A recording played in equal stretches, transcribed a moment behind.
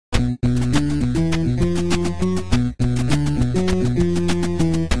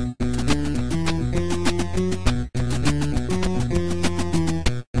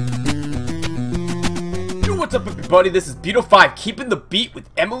everybody, this is Beetle5, keeping the beat with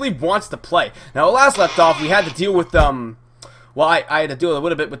Emily Wants to Play. Now, last left off, we had to deal with, well, I had to deal a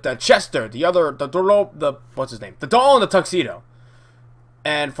little bit with Chester, what's his name? The doll in the tuxedo.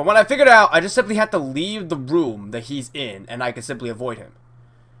 And from what I figured out, I just simply had to leave the room that he's in, and I can simply avoid him.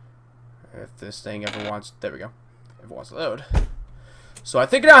 If this thing ever wants, there we go, ever wants to load. So I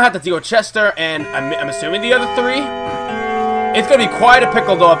figured out I have to deal with Chester, and I'm assuming the other three. It's gonna be quite a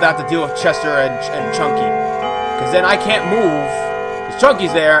pickle though if I have to deal with Chester and Chunky, because then I can't move because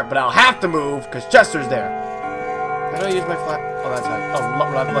Chunky's there, but I'll have to move because Chester's there. How do I use my flash? Oh, that's right. Oh,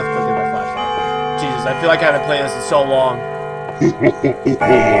 left click is my flashlight. Jesus, I feel like I haven't played this in so long.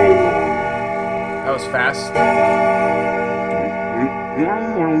 That was fast.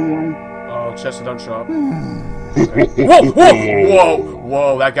 Oh, Chester, don't show up. Okay. Whoa, whoa, whoa,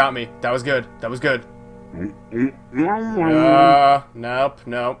 whoa! That got me. That was good. That was good. Nope.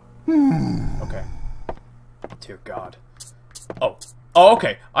 Okay. Dear God. Oh,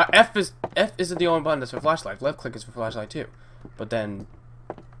 okay. F isn't the only button that's for flashlight. Left click is for flashlight too. But then,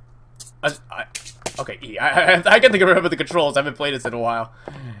 okay, E. I can think of remember the controls. I haven't played this in a while,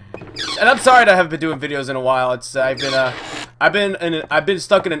 and I'm sorry that I haven't been doing videos in a while. It's I've been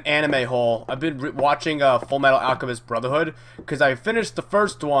stuck in an anime hole. I've been watching Full Metal Alchemist Brotherhood because I finished the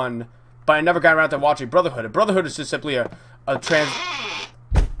first one. But I never got around to watching Brotherhood. And Brotherhood is just simply a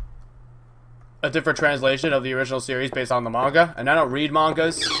different translation of the original series based on the manga. And I don't read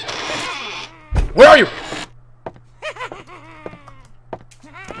mangas. Where are you?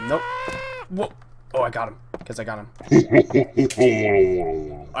 Nope. Whoa. Oh, I got him. Guess I got him.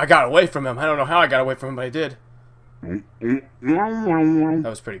 I got away from him. I don't know how I got away from him, but I did. That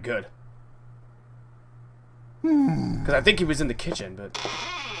was pretty good. Because I think he was in the kitchen, but...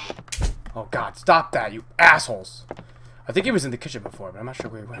 Oh God, stop that, you assholes! I think he was in the kitchen before, but I'm not sure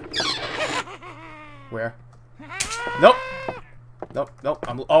where he went. Where? Nope. Nope.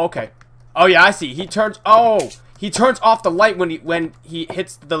 Oh, okay. Oh yeah, I see. He turns off the light when he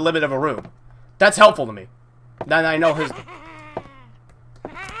hits the limit of a room. That's helpful to me. Then I know his...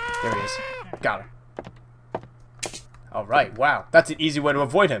 There he is. Got him. Alright, wow. That's an easy way to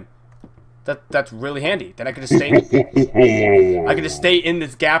avoid him. That's really handy. Then I can just stay. I can just stay in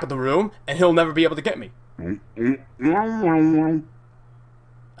this gap of the room, and he'll never be able to get me.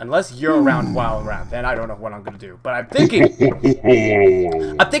 Unless you're around while around, then I don't know what I'm gonna do. But I'm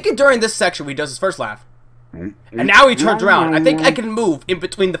thinking during this section where he does his first laugh, and now he turns around. I think I can move in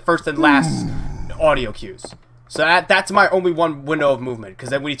between the first and last audio cues. So that's my only one window of movement.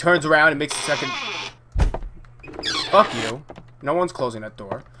 Because then when he turns around and makes the second. Fuck you. No one's closing that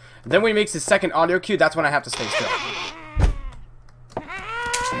door. And then when he makes his second audio cue, that's when I have to stay still.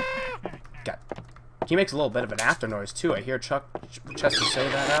 God. He makes a little bit of an after noise too. I hear Chester say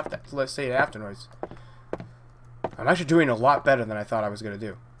that after. Let's say after noise. I'm actually doing a lot better than I thought I was gonna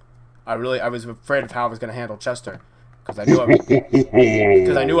do. I was afraid of how I was gonna handle Chester, because I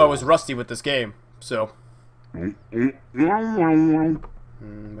knew I was rusty with this game. So.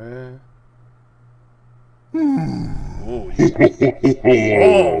 Ooh,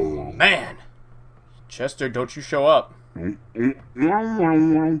 oh, man. Chester, don't you show up. Okay.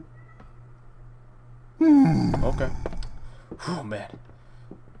 Oh, man.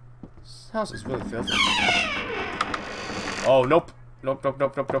 This house is really filthy. Oh, nope. Nope.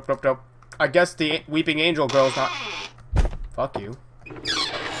 I guess the Weeping Angel Girl's not... Fuck you.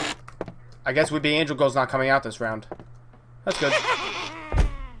 I guess Weeping Angel Girl's not coming out this round. That's good.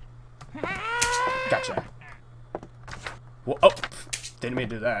 Gotcha. Well, oh, didn't mean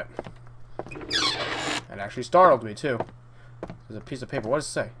to do that. It actually startled me too. There's a piece of paper. What does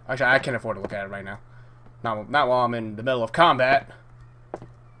it say? Actually, I can't afford to look at it right now. Not while I'm in the middle of combat.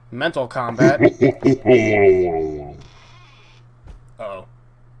 Mental combat. Uh-oh.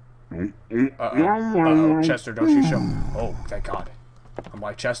 Uh-oh. Chester, don't you show... Oh, thank God. I'm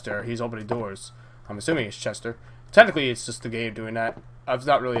like, Chester, he's opening doors. I'm assuming it's Chester. Technically, it's just the game doing that. It's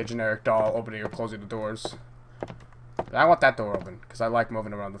not really a generic doll opening or closing the doors. But I want that door open, because I like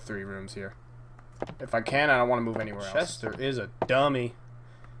moving around the 3 rooms here. If I can, I don't want to move anywhere else. Chester is a dummy.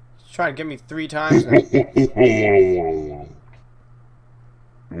 He's trying to get me 3 times now.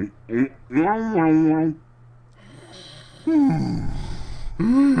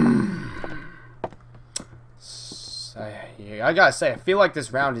 I gotta say, I feel like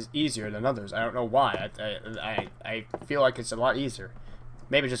this round is easier than others. I don't know why. I feel like it's a lot easier.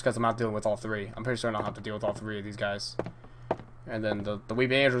 Maybe just because I'm not dealing with all 3. I'm pretty sure I don't have to deal with all 3 of these guys. And then the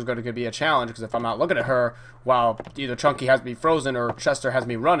Weeping Angel is going to be a challenge, because if I'm not looking at her while either Chunky has me frozen or Chester has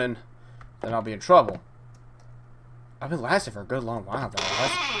me running, then I'll be in trouble. I've been lasting for a good long while, though.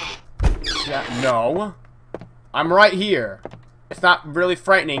 Yeah, no. I'm right here. It's not really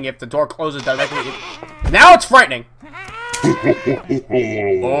frightening if the door closes directly. Now it's frightening!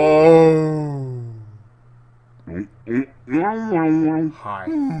 Oh. Hi.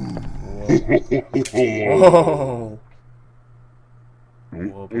 Whoa.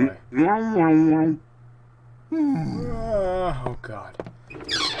 Whoa, boy. Oh, God.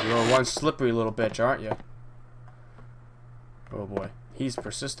 You're one slippery little bitch, aren't you? Oh, boy. He's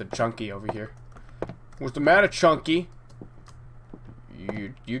persistent. Chunky over here. What's the matter, Chunky?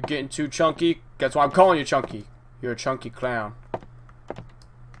 You getting too chunky? That's why I'm calling you Chunky. You're a chunky clown.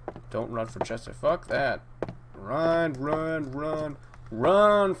 Don't run for Chester. Fuck that. Run, run, run.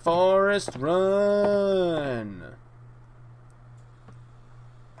 Run, Forrest, run.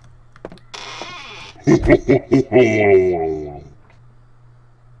 Oh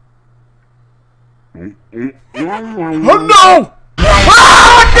no!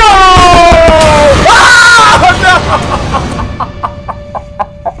 Ah, no! Ah, no!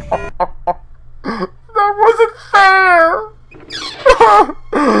 That wasn't fair!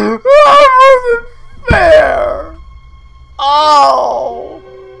 That wasn't fair! Oh!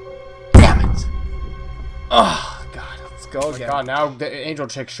 Damn it! Oh, God, let's go again. God, now the angel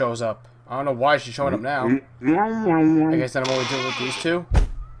chick shows up. I don't know why she's showing up now. I guess then I'm only dealing with these two.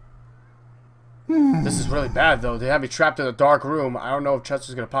 This is really bad, though. They have me trapped in a dark room. I don't know if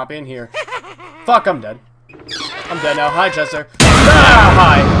Chester's gonna pop in here. Fuck, I'm dead. I'm dead now. Hi, Chester. Ah,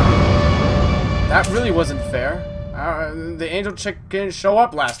 hi. That really wasn't fair. The angel chick didn't show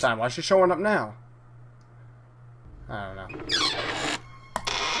up last time. Why is she showing up now? I don't know.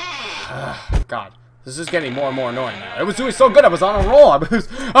 God. This is getting more and more annoying now. It was doing so good. I was on a roll. I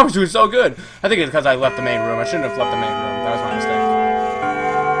was doing so good. I think it's because I left the main room. I shouldn't have left the main room. That was my mistake.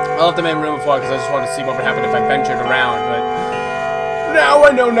 I left the main room before because I just wanted to see what would happen if I ventured around, but now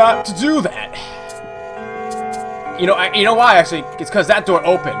I know not to do that. You know why, actually? It's because that door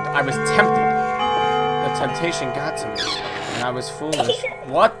opened. I was tempted. The temptation got to me. And I was foolish.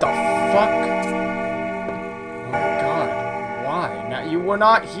 What the fuck? Oh my God. Why? Now, you were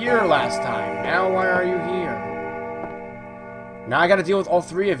not here last time. Now why are you here? Now I gotta deal with all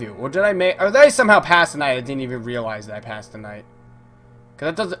three of you. Or did I make... Or did I somehow pass the night? I didn't even realize that I passed the night. Because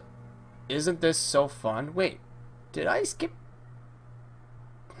that doesn't... Isn't this so fun? Wait. Did I skip...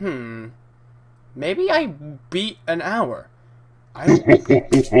 Maybe I beat an hour. I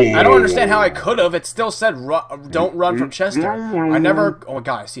don't understand how I could have. It still said don't run from Chester. I never... Oh my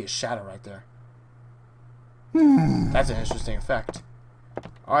God, I see a shadow right there. That's an interesting effect.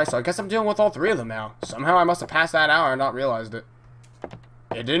 Alright, so I guess I'm dealing with all three of them now. Somehow I must have passed that hour and not realized it.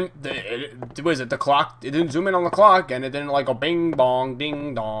 It didn't... What is it? The clock... It didn't zoom in on the clock, and it didn't like go bing bong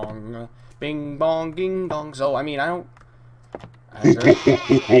ding dong. Bing bong ding dong. So, I mean, I don't...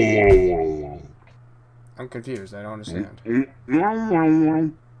 I'm confused. I don't understand.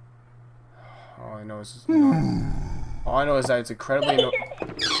 All I know is... All I know is that it's incredibly...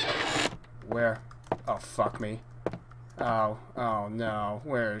 Where? Oh, fuck me. Oh, oh no.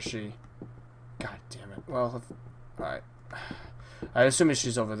 Where is she? God damn it. Well, alright. I assume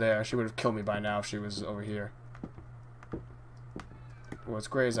she's over there. She would have killed me by now if she was over here. What's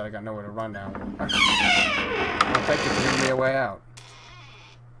great is that I got nowhere to run now. Well, thank you for giving me a way out.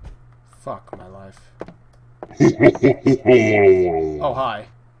 Fuck my life. Oh, hi.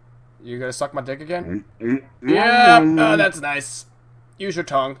 You gonna suck my dick again? Yeah, oh, that's nice. Use your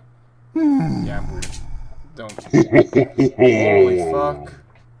tongue. Yeah, I'm weird. Don't. Holy fuck.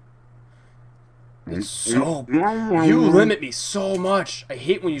 It's so... You limit me so much. I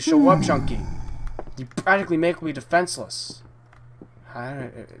hate when you show up, Chunky. You practically make me defenseless.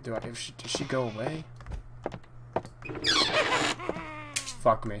 Does she go away?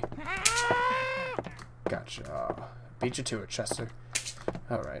 Fuck me. Gotcha. Beat you to it, Chester.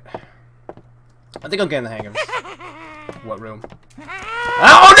 Alright. I think I'm getting the hang of it. What room?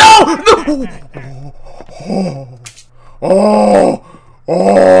 Oh no! No! Oh!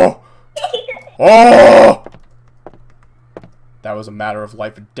 Oh! Oh! That was a matter of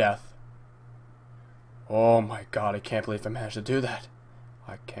life and death. Oh my God, I can't believe I managed to do that.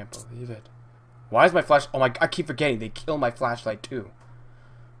 I can't believe it. Why is my flash... Oh my... I keep forgetting. They kill my flashlight too.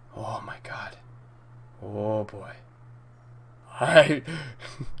 Oh my God. Oh boy. I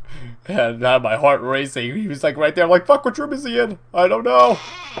had my heart racing. He was like right there. I'm like, fuck, which room is he in? I don't know.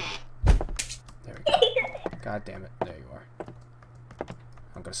 There we go. God damn it. There you are.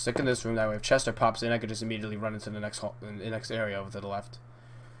 I'm gonna stick in this room. That way if Chester pops in, I could just immediately run into the next hall, the next area over to the left.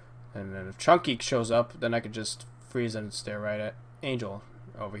 And then if Chunky shows up, then I could just freeze and stare right at Angel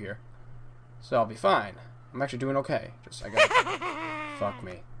over here. So I'll be fine. I'm actually doing okay. Just I gotta... Fuck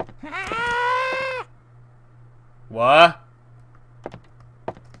me. What?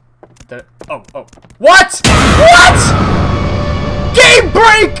 Oh. What? What? Game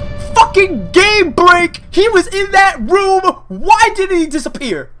break! Fucking game break! He was in that room! Why did he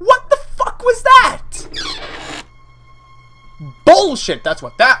disappear? What the fuck was that? Bullshit, that's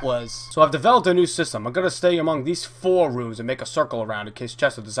what that was. So I've developed a new system. I'm gonna stay among these 4 rooms and make a circle around in case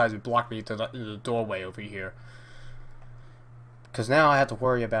Chester decides to block me into the doorway over here. Because now I have to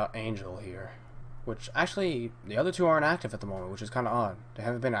worry about Angel here. Which, actually, the other 2 aren't active at the moment, which is kind of odd. They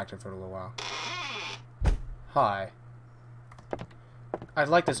haven't been active for a little while. Hi. I'd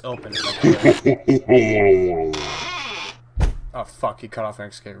like this open if I could. Oh, fuck, he cut off an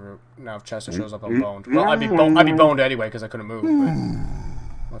escape route. Now if Chester shows up, I'm boned. Well, I'd be boned anyway, because I couldn't move, but...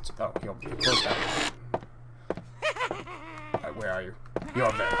 What's... Oh, he'll close that. Alright, where are you?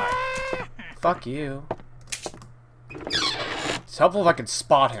 You're there. Hi. Fuck you. It's helpful if I can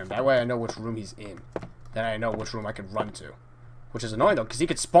spot him. That way I know which room he's in. Then I know which room I can run to. Which is annoying, though, because he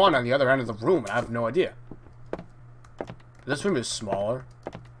could spawn on the other end of the room, and I have no idea. This room is smaller.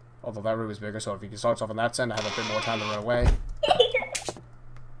 Although that room is bigger, so if he can start off on that end, I have a bit more time to run away.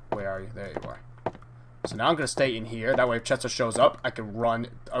 Where are you? There you are. So now I'm going to stay in here. That way if Chester shows up, I can run.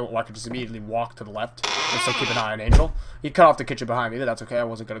 Or I can just immediately walk to the left. And still keep an eye on Angel. He cut off the kitchen behind me, but that's okay. I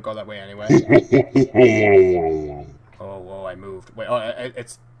wasn't going to go that way anyway. Oh, whoa, I moved. Wait,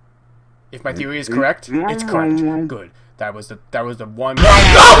 it's... If my theory is correct, it's correct. Good. That was the one... Oh,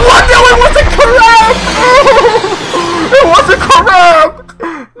 no, it wasn't correct! It wasn't correct!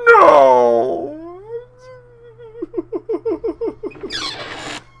 No!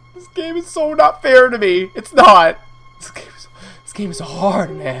 This game is so not fair to me. It's not. This game is hard,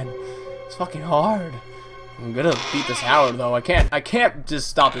 man. It's fucking hard. I'm gonna beat this Howard, though. I can't just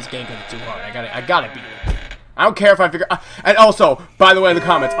stop this game because it's too hard. I gotta beat it. I don't care if I figure... And also, by the way, in the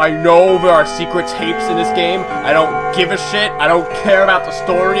comments, I know there are secret tapes in this game. I don't give a shit. I don't care about the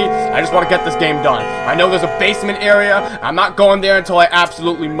story. I just want to get this game done. I know there's a basement area. I'm not going there until I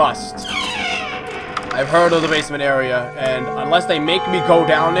absolutely must. I've heard of the basement area, and unless they make me go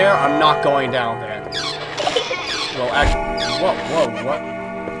down there, I'm not going down there. Well, actually... Whoa, what?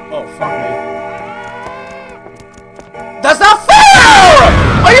 Oh, fuck me. That's not fair!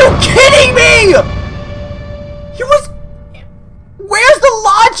 Are you kidding me?! Where's the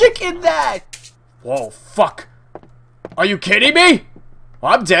logic in that? Whoa, fuck. Are you kidding me?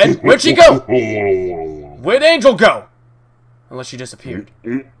 Well, I'm dead. Where'd she go? Where'd Angel go? Unless she disappeared.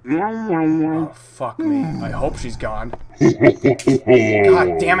 Oh, fuck me. I hope she's gone.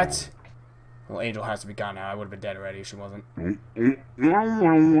 God damn it. Well, Angel has to be gone now. I would have been dead already if she wasn't.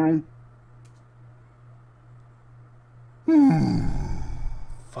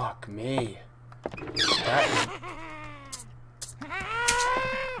 Fuck me. That is...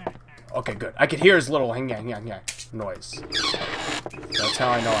 Okay, good. I could hear his little noise. That's how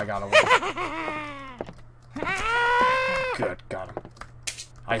I know I got away. Good, got him.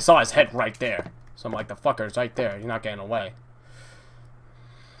 I saw his head right there. So I'm like, the fucker's right there. You're not getting away.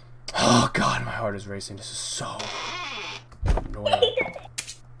 Oh, God, my heart is racing. This is so annoying.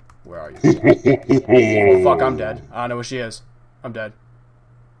 Where are you? Oh, fuck, I'm dead. I don't know where she is. I'm dead.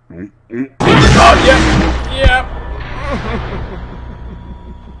 Oh, yeah! Yeah!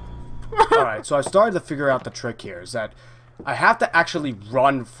 Alright, so I started to figure out the trick here, is that I have to actually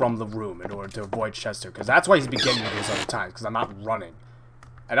run from the room in order to avoid Chester, because that's why he's been getting me those other times, because I'm not running.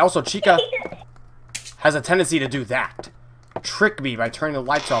 And also, Chica has a tendency to do that. Trick me by turning the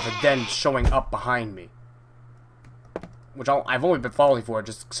lights off and then showing up behind me. Which I've only been falling for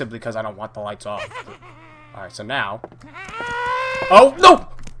just simply because I don't want the lights off. Alright, so now... Oh, no!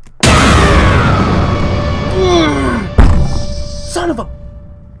 Son of a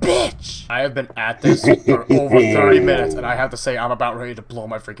bitch! I have been at this for over 30 minutes, and I have to say I'm about ready to blow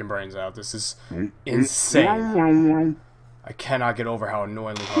my freaking brains out. This is insane. I cannot get over how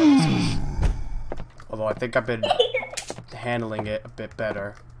annoyingly hard this is. Although I think I've been handling it a bit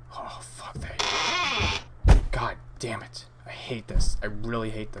better. Oh, fuck that. God damn it. I hate this. I really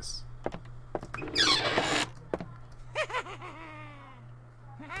hate this.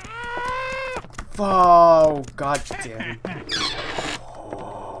 Oh, god damn.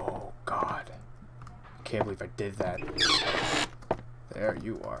 Oh, god. I can't believe I did that. There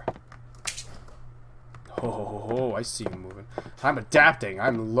you are. Oh, I see you moving. I'm adapting.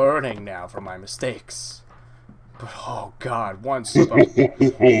 I'm learning now from my mistakes. But, oh, god. One slip up.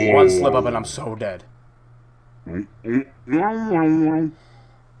 One slip up and I'm so dead. Oh,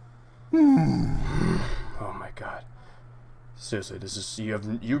 my god. Seriously, this is...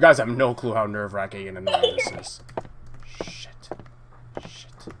 You guys have no clue how nerve-wracking and annoying this is. Shit.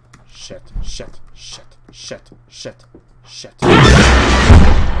 Shit. Shit. Shit. Shit. Shit. Shit. Shit.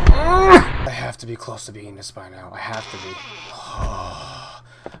 I have to be close to beating this by now. I have to be.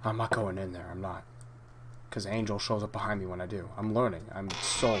 I'm not going in there. I'm not. Because Angel shows up behind me when I do. I'm learning. I'm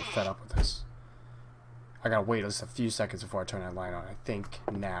so fed up with this. I gotta wait just a few seconds before I turn that line on. I think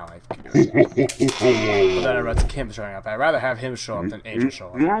now I've figured it out. But then I read Kim showing up. I'd rather have him show up than Angel show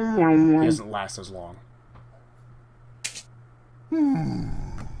up. He doesn't last as long.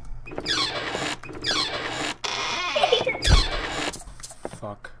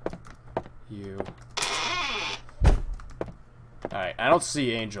 Fuck you. Alright, I don't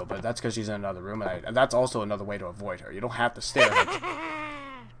see Angel, but that's because she's in another room, and that's also another way to avoid her. You don't have to stare at her.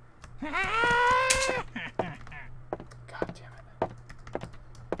 God damn it.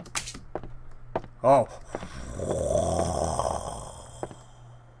 Oh.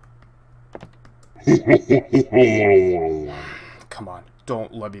 Come on.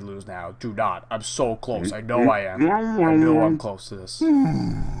 Don't let me lose now. Do not. I'm so close. I know I am. I know I'm close to this.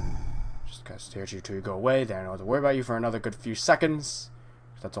 Just gotta stare at you till you go away. Then I don't have to worry about you for another good few seconds.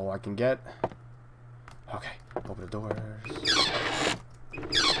 That's all I can get. Okay. Open the doors.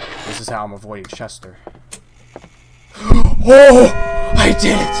 This is how I'm avoiding Chester. Oh! I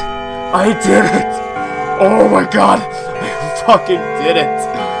did it! I did it! Oh my god! I fucking did it!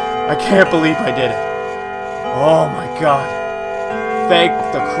 I can't believe I did it. Oh my god. Thank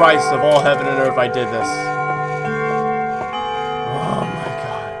the Christ of all heaven and earth I did this. Oh my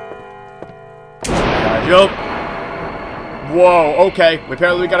god. Yup. Whoa, okay.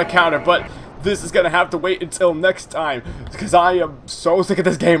 Apparently we got a counter, but this is gonna have to wait until next time, because I am so sick of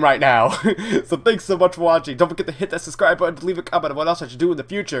this game right now. So thanks so much for watching. Don't forget to hit that subscribe button, leave a comment on what else I should do in the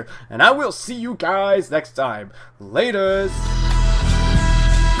future, and I will see you guys next time. Laters!